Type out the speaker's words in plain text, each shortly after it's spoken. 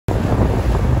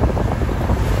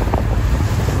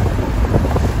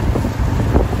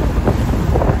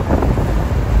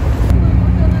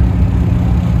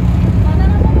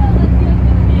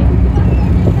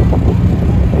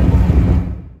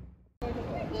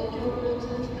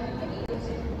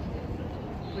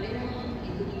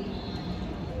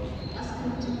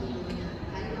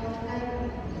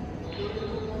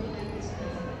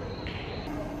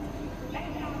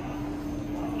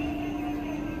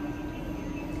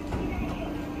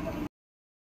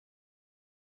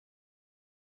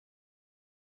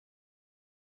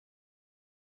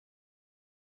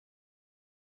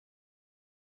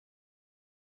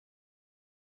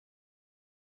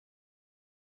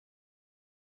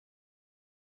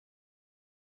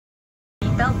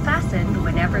Belt fastened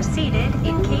whenever seated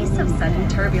in case of sudden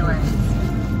turbulence.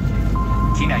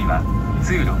 機内は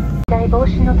通路大防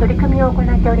止の取り組みを行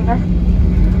っております。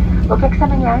お客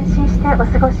様に安心してお過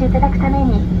ごしいただくため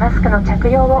にマスクの着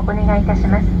用をお願いいたし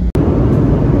ます。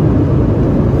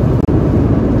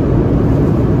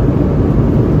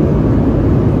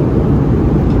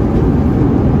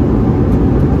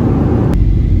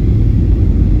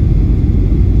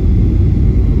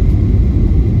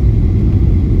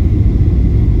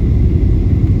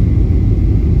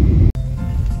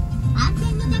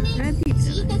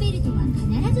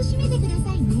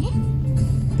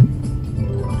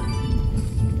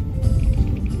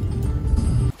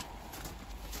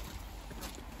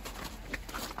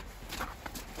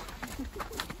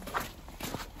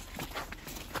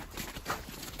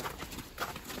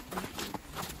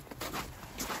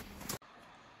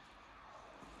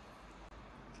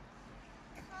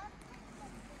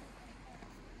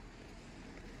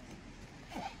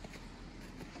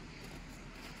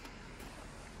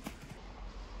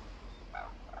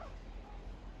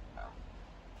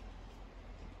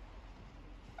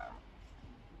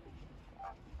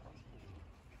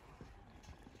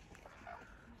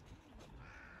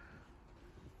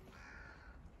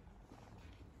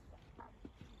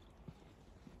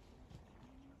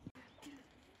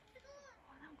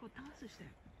ダンスしてる。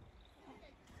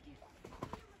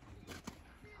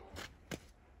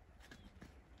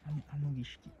あの儀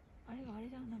式。あれがあれ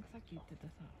じゃん、なんかさっき言ってた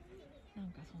さ、なん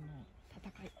かその戦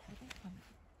い、な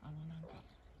んか。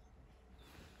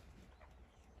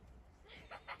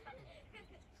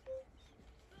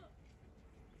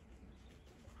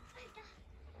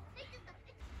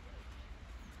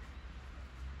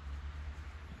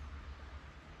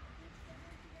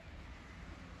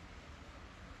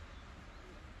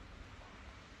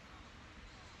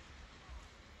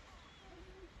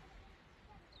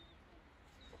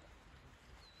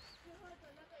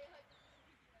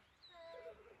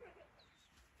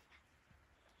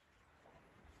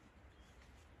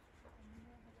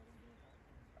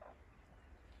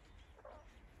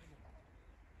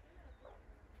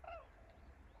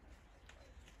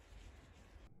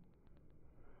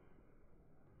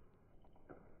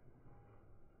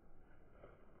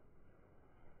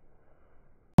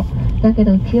だけ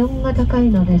ど気温が高い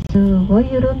のですご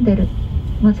い緩んでる。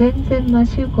もう全然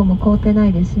シューコも凍ってな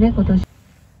いですね、今年。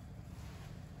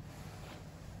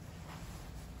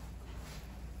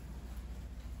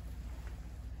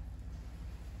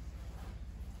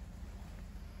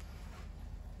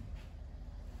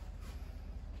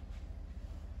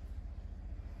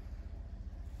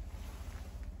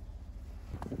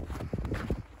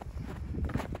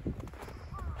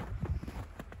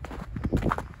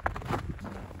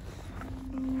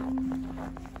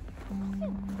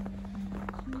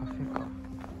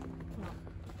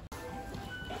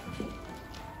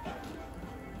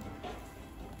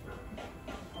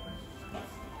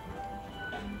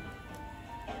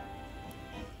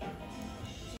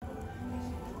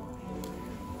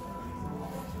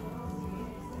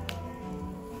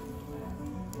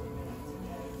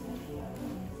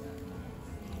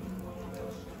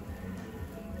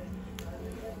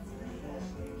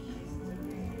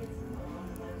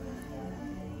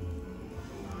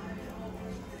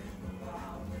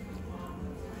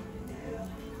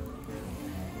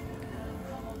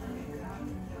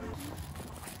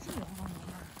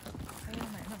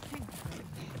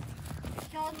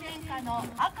氷点下の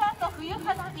赤と冬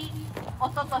花火、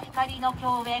音と光の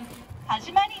共演、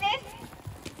始まりです。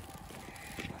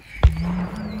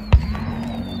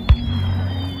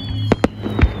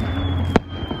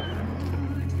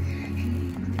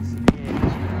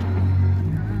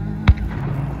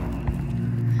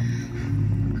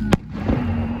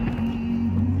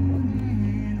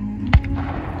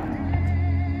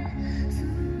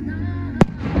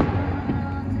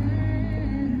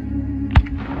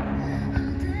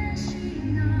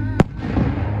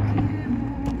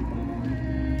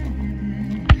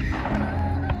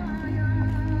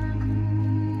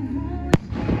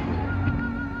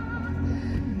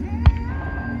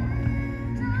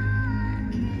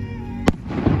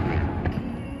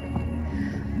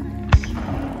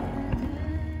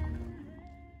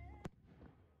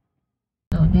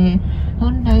ので、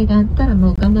本来だったら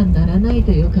もう我慢ならない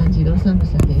という感じの寒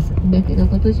さです。だけど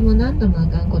今年も何度もあ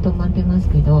かんこと待ってます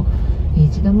けど、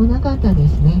一度もなかったで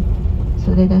すね。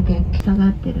それだけ下が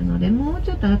ってるので、もう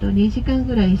ちょっとあと2時間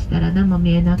ぐらいしたら何も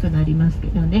見えなくなりますけ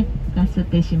どね、ガスっ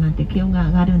てしまって気温が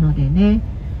上がるのでね。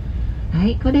は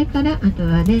い、これからあと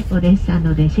はね、お弟子さん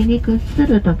の弟子に屈す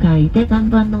ると書いて、岩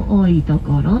盤の多いと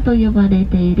ころと呼ばれ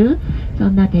ている、そ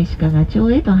んな手鹿が町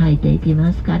へと入っていき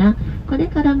ますから、これ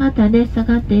からまたね、下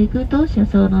がっていくと車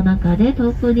窓の中で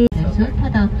遠くにです。た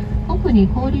だ、奥に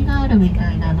氷があるみた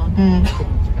いなので、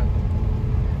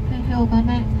水氷が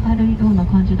ね、あるような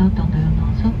感じだったんだよ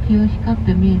な。さっきは光っ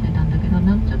て見えてたんだけど、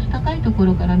なんかちょっと高いとこ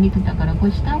ろから見てたから、こ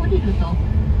れ下降りると、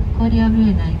氷は見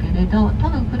えないけれど、多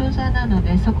分クルーザーなの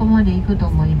でそこまで行くと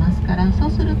思いますから、そう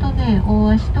するとね、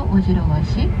大足とオジロ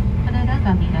足、これら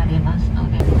が見られますの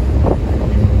で。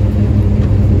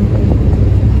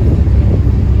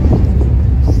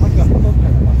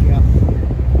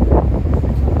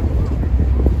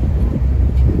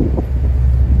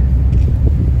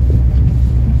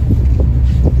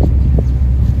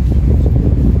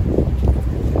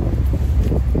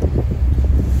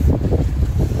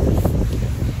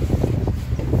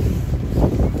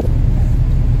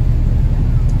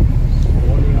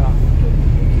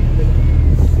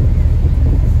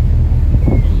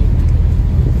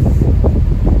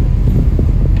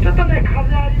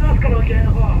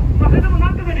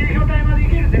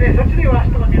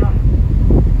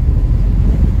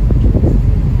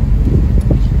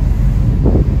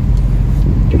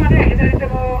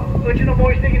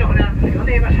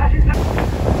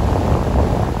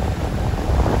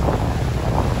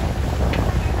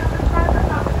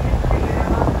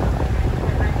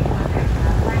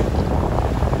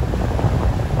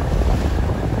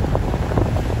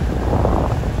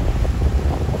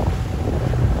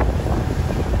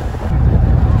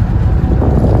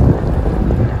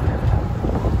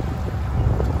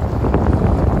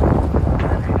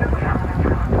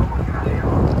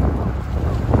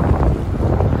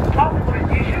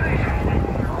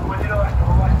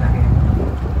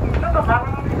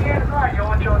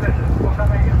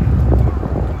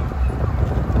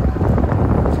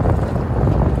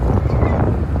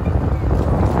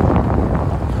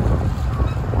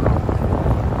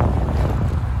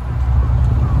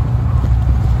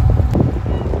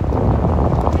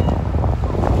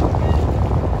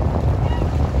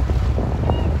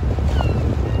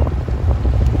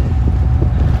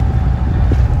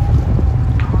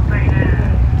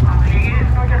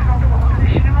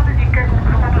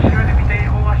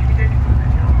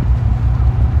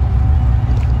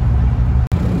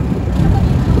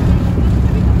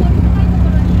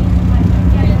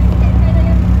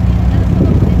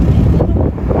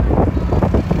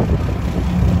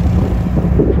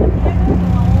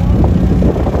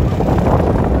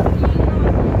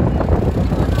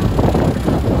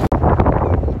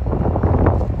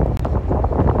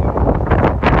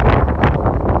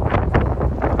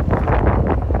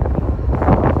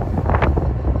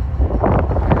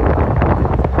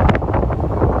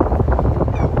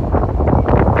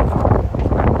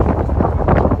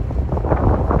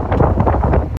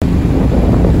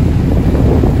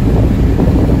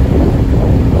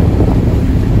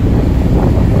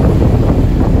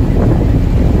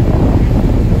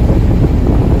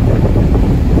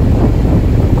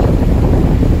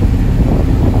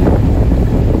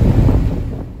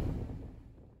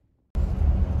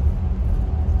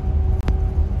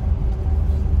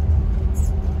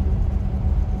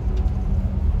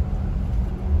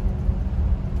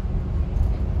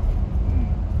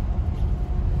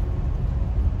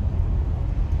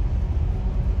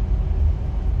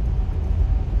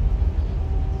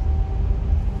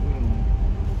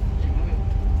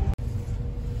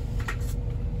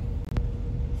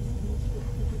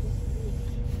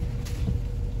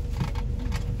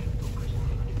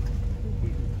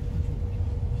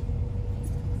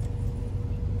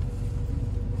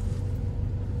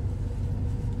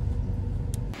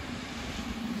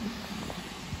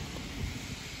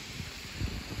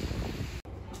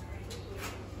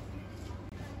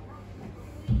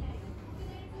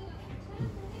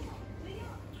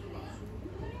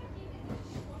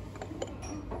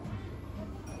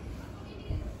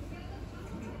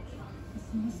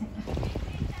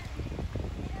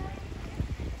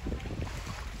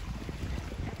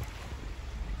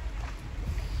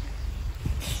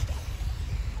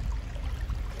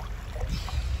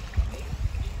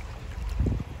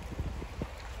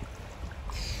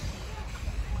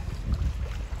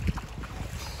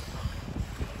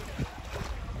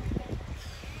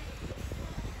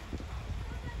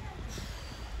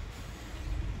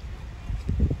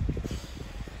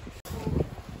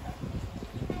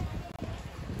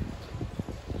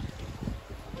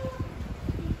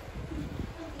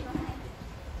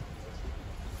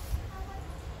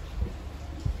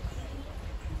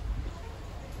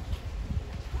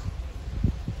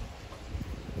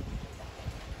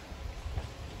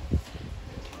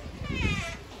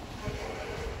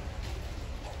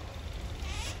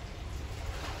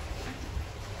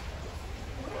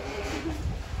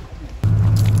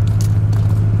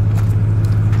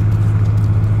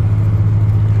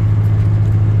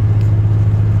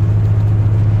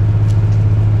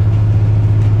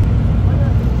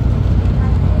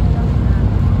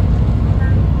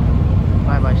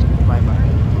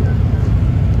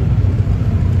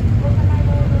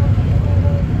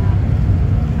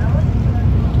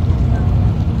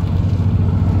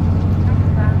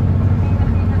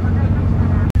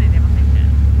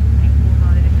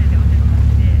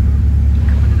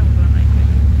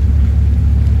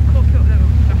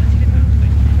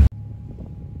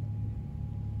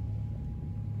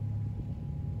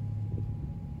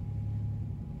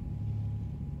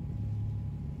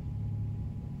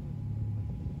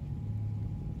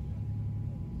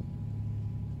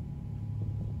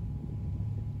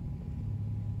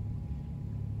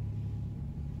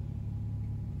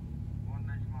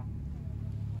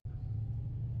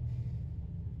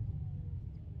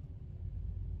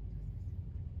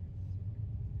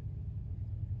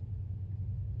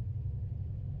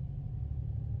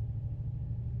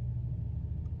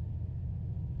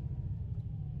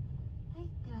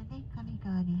上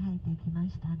川に入ってきま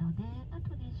したので、あ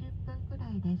と20分くら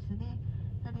いですね。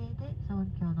それで尊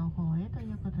京の方へと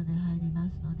いうことで入りま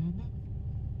すのでね。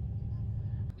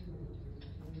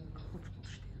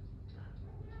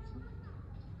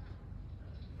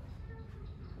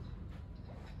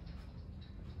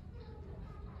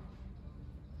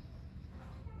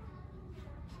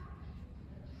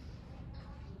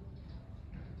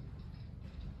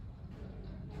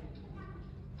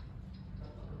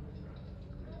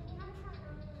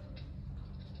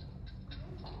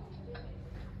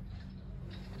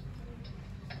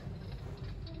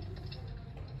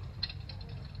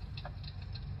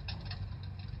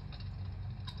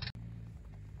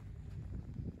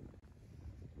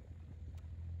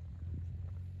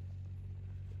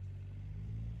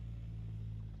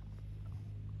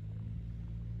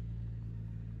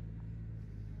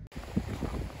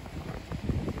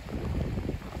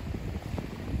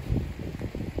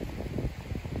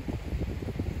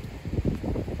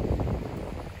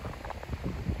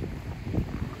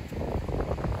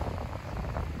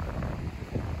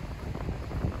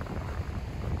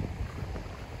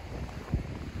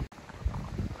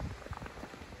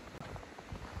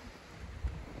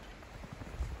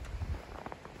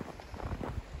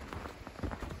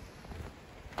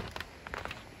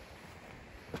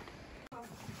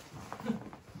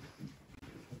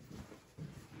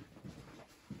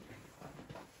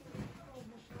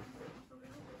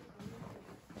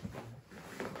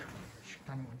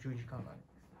下にも十字架がある。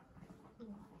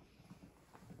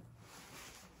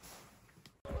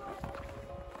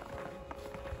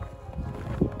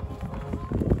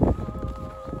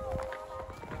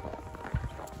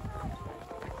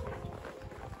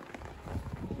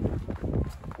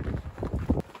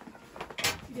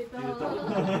入れ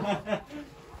た。